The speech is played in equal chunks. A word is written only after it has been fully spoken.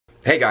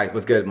Hey guys,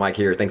 what's good? Mike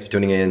here. Thanks for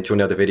tuning in to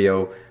another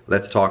video.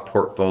 Let's talk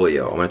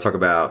portfolio. I want to talk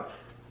about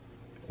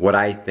what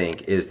I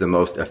think is the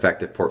most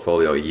effective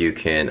portfolio you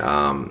can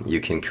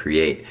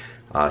create.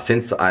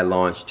 Since I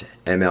launched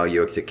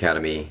ML UX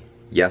Academy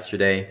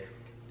yesterday,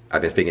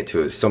 I've been speaking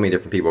to so many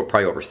different people,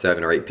 probably over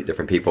 7 or 8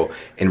 different people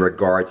in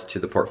regards to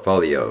the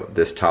portfolio.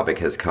 This topic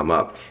has come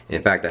up.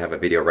 In fact, I have a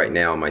video right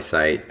now on my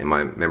site in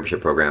my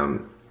membership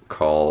program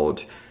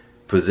called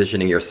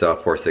Positioning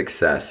Yourself for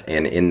Success,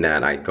 and in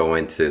that I go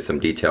into some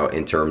detail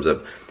in terms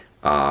of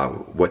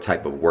what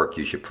type of work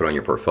you should put on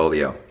your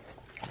portfolio.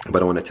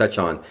 But I want to touch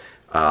on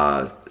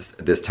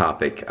this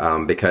topic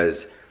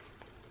because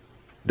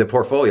the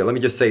portfolio, let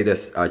me just say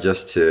this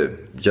just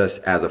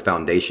as a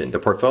foundation. The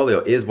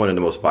portfolio is one of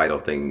the most vital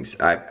things.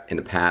 In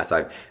the past,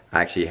 I've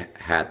actually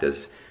had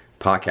this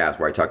podcast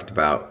where I talked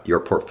about your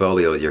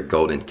portfolio is your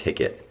golden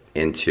ticket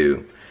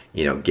into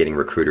getting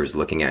recruiters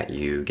looking at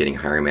you, getting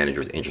hiring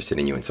managers interested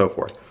in you, and so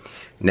forth.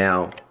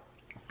 Now,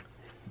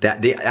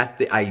 that's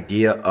the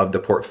idea of the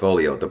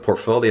portfolio. The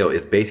portfolio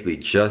is basically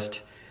just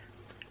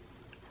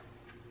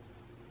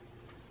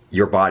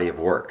your body of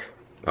work,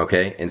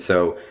 okay? And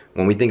so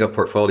when we think of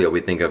portfolio,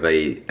 we think of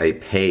a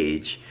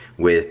page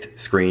with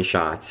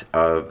screenshots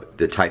of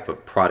the type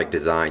of product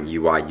design,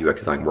 UI,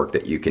 UX design work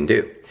that you can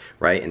do,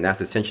 right? And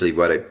that's essentially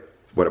what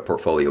a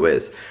portfolio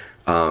is.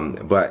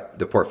 But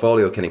the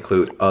portfolio can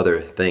include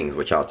other things,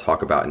 which I'll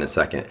talk about in a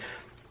second.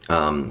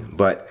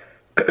 But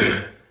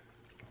a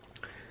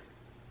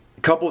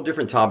couple of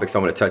different topics I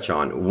want to touch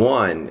on.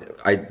 One,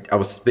 I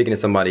was speaking to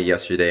somebody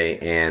yesterday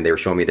and they were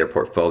showing me their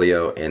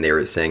portfolio and they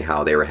were saying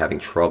how they were having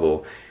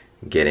trouble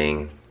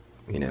getting,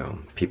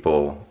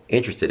 people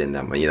interested in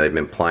them. They've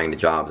been applying to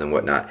jobs and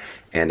whatnot,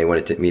 and they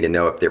wanted me to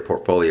know if their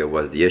portfolio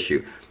was the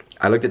issue.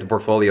 I looked at the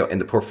portfolio, and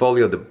the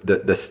portfolio,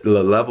 the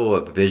level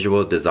of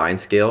visual design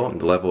skill,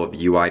 the level of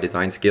UI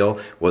design skill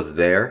was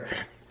there.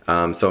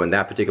 So in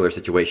that particular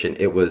situation,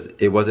 it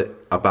wasn't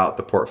about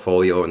the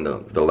portfolio and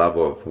the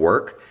level of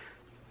work.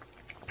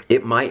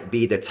 It might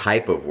be the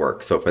type of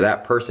work. So for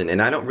that person,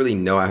 and I don't really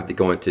know, I have to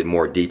go into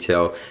more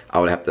detail. I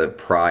would have to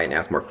pry and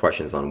ask more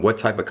questions on what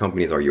type of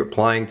companies are you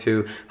applying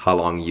to, how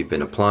long you've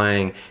been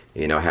applying,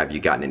 have you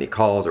gotten any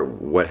calls or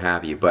what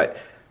have you. But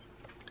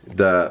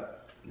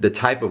the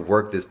type of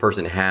work this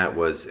person had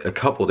was a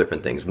couple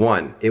different things.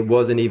 One, it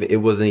wasn't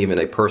even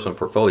a personal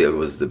portfolio, it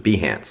was the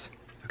Behance,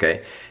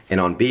 okay? And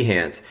on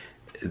Behance,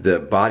 the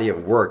body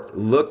of work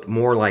looked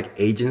more like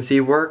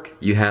agency work.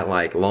 You had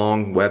like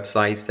long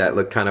websites that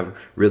looked kind of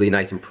really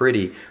nice and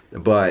pretty,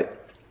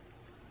 but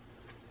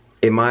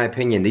in my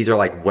opinion, these are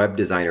like web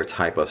designer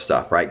type of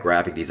stuff, right?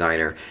 Graphic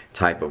designer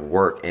type of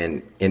work.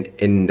 And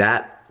in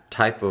that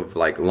type of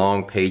like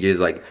long pages,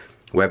 like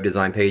web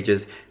design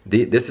pages,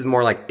 this is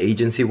more like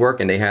agency work,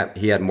 and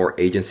he had more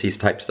agencies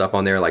type stuff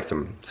on there, like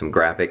some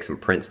graphics, some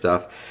print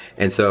stuff.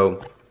 And so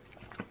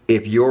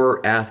if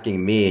you're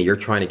asking me, you're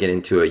trying to get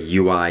into a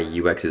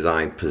UI UX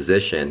design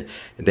position,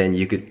 then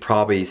you could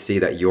probably see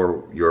that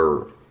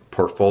your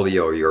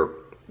portfolio or your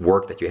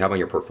work that you have on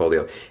your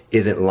portfolio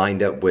isn't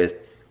lined up with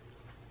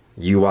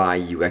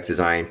UI UX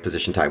design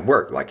position type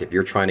work. Like if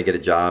you're trying to get a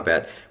job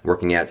at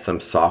working at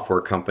some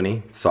software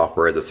company,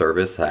 software as a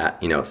service,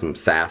 some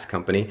SaaS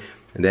company,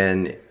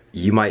 then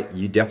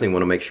you definitely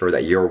want to make sure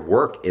that your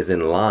work is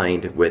in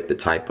line with the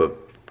type of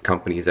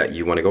companies that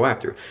you want to go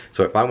after.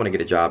 So if I want to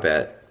get a job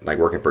at like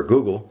working for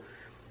Google,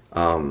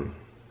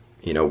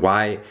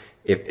 why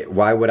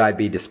would I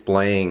be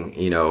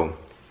displaying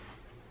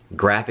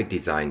graphic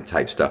design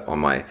type stuff on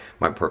my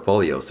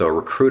portfolio? So a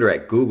recruiter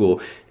at Google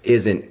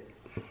isn't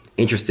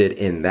interested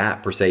in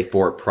that per se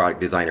for a product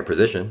designer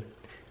position.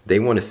 They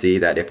want to see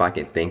that if I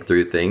can think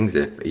through things,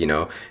 if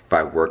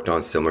I worked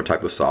on similar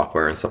type of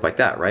software and stuff like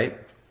that, right?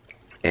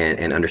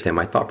 And understand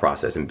my thought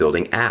process and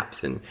building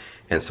apps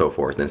and so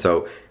forth. And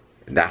so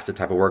that's the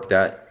type of work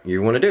that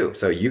you want to do.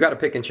 So you got to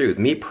pick and choose.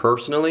 Me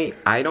personally,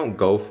 I don't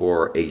go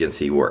for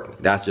agency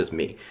work. That's just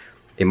me.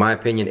 In my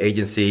opinion,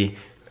 agencies,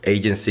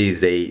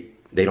 they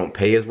don't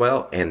pay as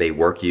well and they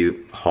work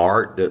you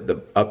hard.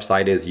 The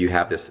upside is you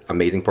have this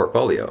amazing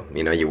portfolio.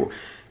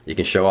 You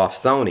can show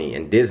off Sony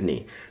and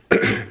Disney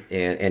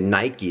and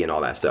Nike and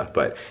all that stuff.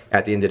 But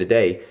at the end of the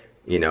day,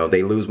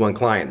 they lose one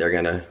client, they're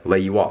gonna lay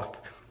you off.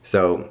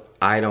 So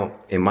I don't,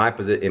 in my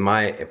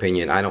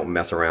opinion, I don't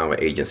mess around with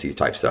agencies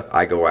type stuff.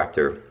 I go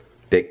after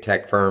big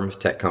tech firms,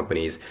 tech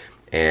companies,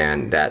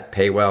 and that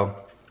pay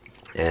well,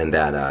 and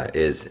that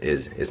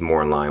is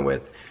more in line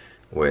with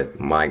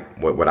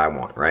what I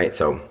want, right?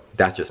 So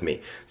that's just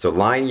me. So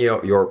line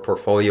your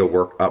portfolio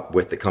work up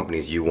with the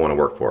companies you want to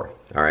work for.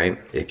 All right.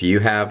 If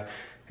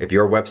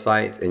your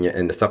websites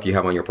and the stuff you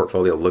have on your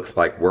portfolio looks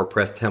like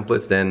WordPress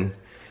templates, then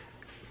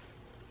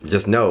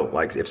just know,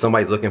 like, if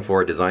somebody's looking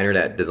for a designer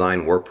that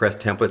design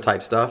WordPress template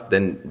type stuff,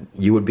 then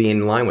you would be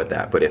in line with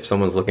that. But if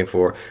someone's looking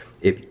for,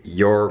 if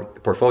your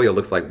portfolio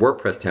looks like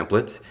WordPress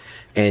templates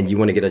and you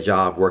want to get a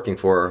job working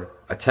for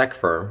a tech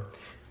firm,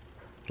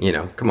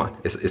 come on,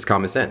 it's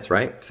common sense,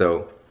 right?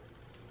 So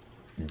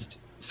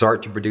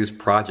start to produce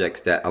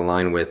projects that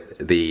align with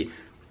the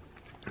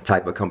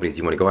type of companies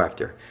you want to go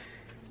after.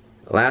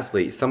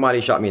 Lastly, somebody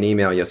shot me an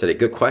email yesterday,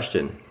 good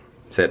question.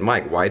 Said,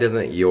 Mike, why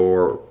doesn't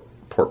your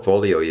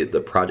portfolio,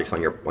 the projects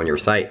on your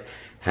site,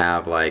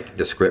 have like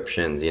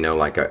descriptions, you know,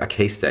 like a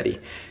case study?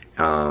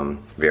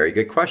 Very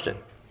good question.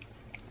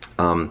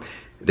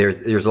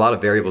 There's a lot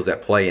of variables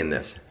that play in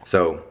this.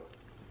 So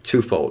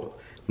twofold.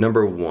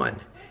 Number one,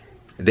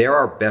 there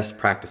are best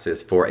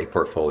practices for a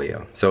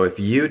portfolio. So if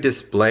you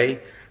display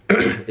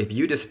if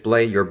you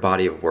display your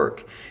body of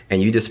work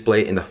and you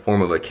display it in the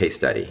form of a case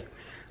study,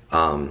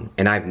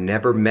 and I've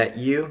never met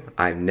you,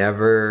 I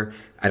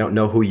don't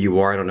know who you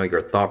are, I don't know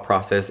your thought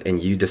process,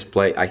 and you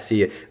display, I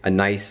see a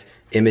nice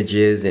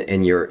images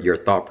and your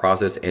thought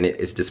process, and it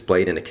is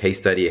displayed in a case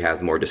study. It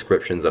has more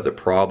descriptions of the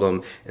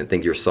problem and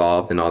things you're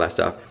solved and all that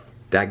stuff.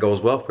 That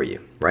goes well for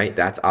you, right?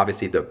 That's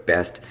obviously the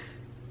best,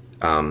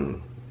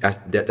 that's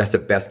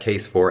the best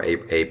case for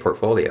a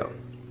portfolio.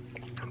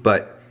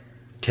 But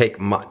take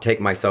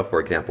myself, for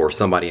example, or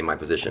somebody in my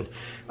position,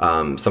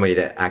 somebody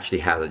that actually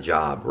has a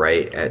job,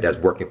 right? That's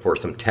working for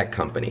some tech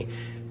company.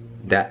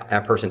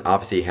 That person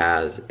obviously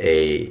has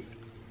a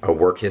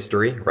work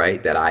history,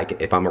 right?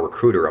 That if I'm a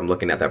recruiter, I'm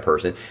looking at that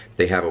person.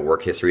 They have a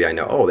work history. I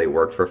know, oh, they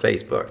worked for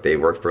Facebook, they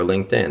worked for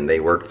LinkedIn, they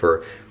worked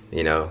for,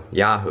 you know,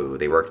 Yahoo,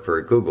 they worked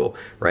for Google,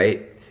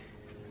 right?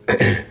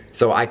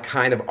 So I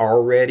kind of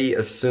already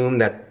assume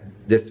that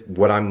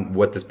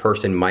what this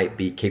person might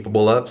be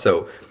capable of.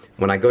 So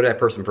when I go to that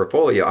person's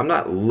portfolio, I'm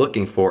not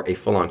looking for a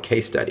full-on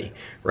case study,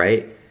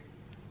 right?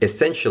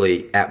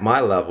 Essentially, at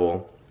my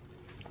level,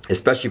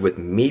 especially with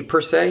me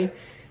per se,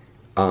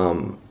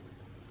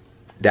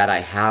 that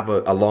I have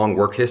a long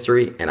work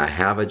history and I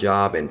have a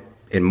job, and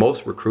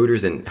most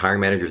recruiters and hiring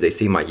managers, they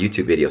see my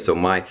YouTube videos. So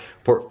my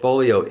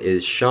portfolio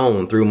is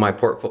shown through my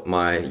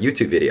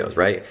YouTube videos,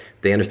 right?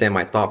 They understand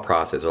my thought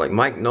process. They're like,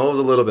 Mike knows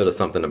a little bit of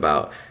something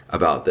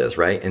about this,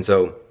 right? And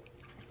so,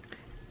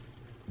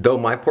 though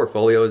my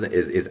portfolio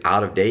is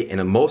out of date,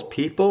 and most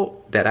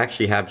people that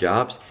actually have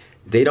jobs,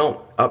 they don't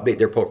update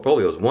their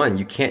portfolios. One,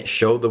 you can't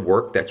show the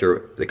work that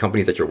the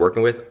companies that you're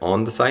working with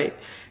on the site.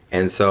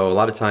 And so a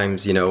lot of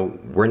times, you know,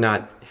 we're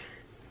not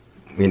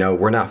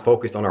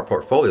focused on our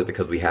portfolios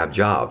because we have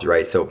jobs,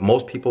 right? So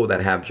most people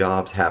that have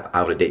jobs have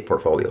out-of-date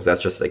portfolios.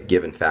 That's just a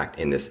given fact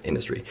in this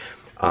industry.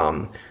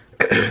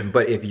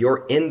 But if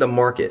you're in the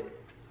market,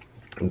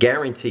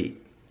 guaranteed,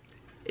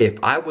 if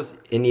I was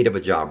in need of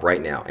a job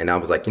right now and I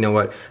was like, you know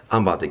what,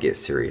 I'm about to get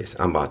serious,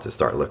 I'm about to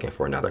start looking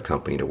for another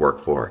company to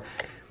work for,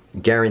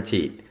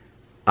 guaranteed,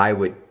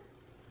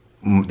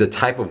 the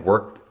type of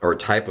work or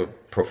type of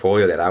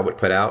portfolio that I would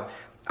put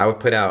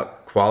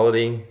out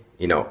quality,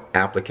 you know,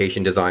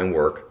 application design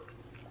work,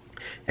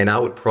 and I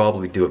would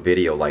probably do a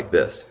video like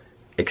this,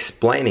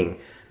 explaining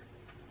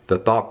the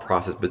thought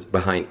process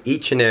behind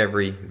each and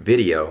every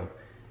video,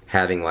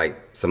 having like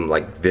some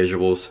like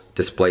visuals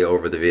display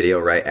over the video,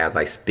 right, as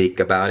I speak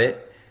about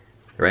it,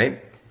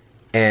 right?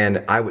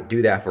 And I would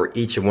do that for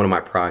each one of my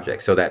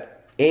projects, so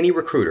that any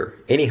recruiter,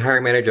 any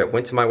hiring manager that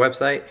went to my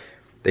website,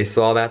 they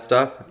saw that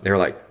stuff, they were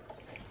like,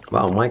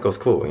 wow, Michael's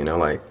cool, you know,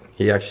 like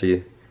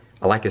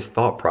I like his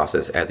thought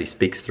process as he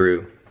speaks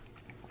through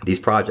these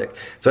projects.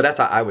 So that's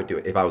how I would do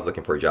it if I was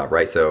looking for a job,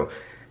 right? So,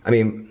 I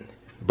mean,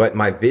 but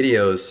my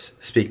videos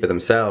speak for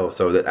themselves,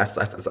 so that's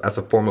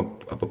a form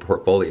of a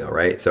portfolio,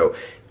 right? So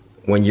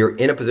when you're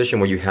in a position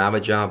where you have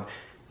a job,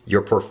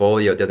 your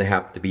portfolio doesn't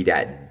have to be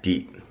that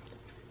deep.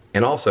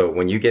 And also,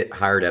 when you get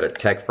hired at a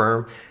tech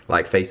firm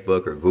like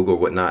Facebook or Google or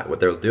whatnot,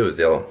 what they'll do is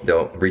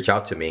they'll reach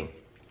out to me,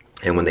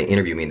 and when they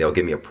interview me, they'll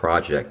give me a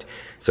project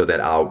so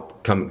that I'll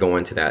go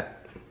into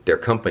their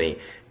company,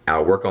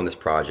 I'll work on this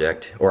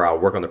project, or I'll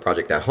work on the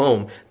project at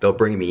home. They'll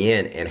bring me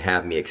in and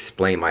have me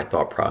explain my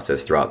thought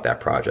process throughout that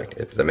project,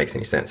 if that makes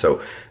any sense.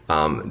 So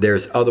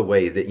there's other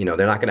ways that, you know,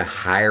 they're not gonna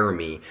hire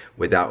me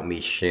without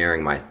me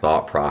sharing my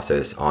thought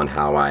process on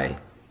how I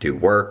do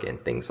work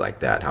and things like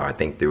that, how I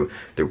think through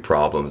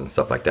problems and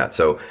stuff like that.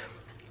 So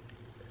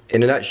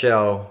in a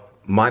nutshell,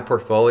 my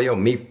portfolio,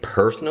 me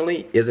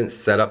personally, isn't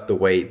set up the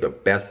way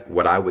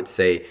what I would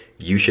say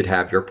you should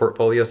have your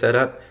portfolio set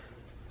up.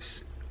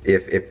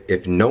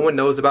 If no one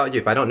knows about you,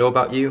 if I don't know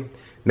about you,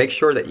 make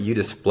sure that you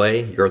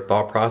display your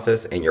thought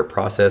process and your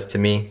process to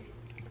me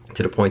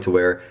to the point to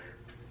where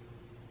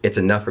it's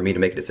enough for me to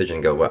make a decision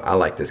and go, well, I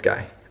like this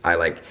guy, I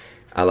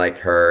like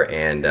her,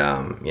 and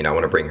you know, I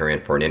want to bring her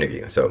in for an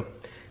interview. So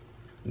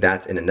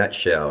that's in a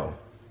nutshell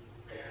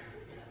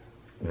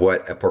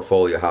what a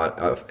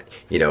portfolio,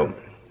 you know,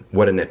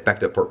 what an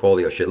effective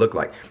portfolio should look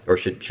like, or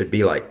should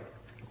be like.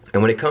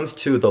 And when it comes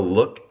to the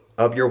look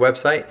of your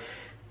website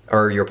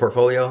or your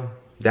portfolio,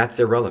 that's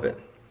irrelevant,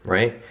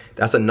 right?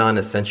 That's a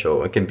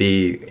non-essential. It can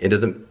be,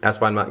 that's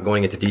why I'm not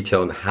going into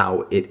detail on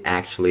how it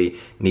actually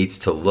needs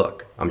to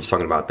look. I'm just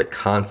talking about the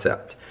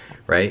concept,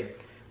 right?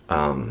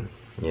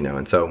 You know,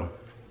 and so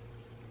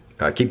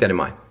keep that in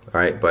mind, all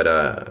right? But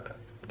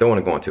don't want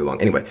to go on too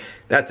long. Anyway,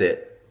 that's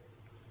it.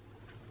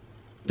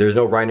 There's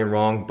no right and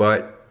wrong,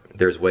 but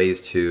there's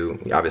ways to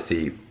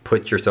obviously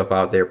put yourself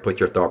out there, put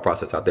your thought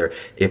process out there.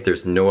 If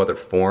there's no other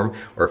form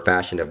or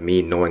fashion of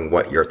me knowing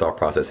what your thought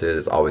process is,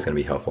 it's always going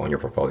to be helpful in your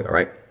portfolio,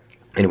 right?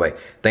 Anyway,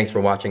 thanks for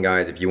watching,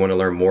 guys. If you want to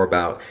learn more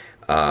about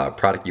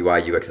product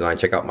UI, UX design,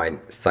 check out my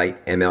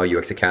site, ML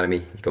UX Academy.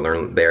 You can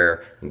learn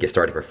there and get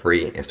started for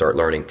free and start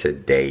learning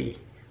today.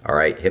 All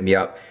right, hit me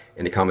up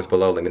in the comments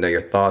below. Let me know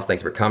your thoughts.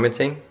 Thanks for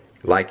commenting,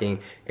 liking,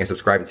 and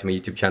subscribing to my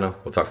YouTube channel.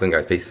 We'll talk soon,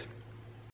 guys. Peace.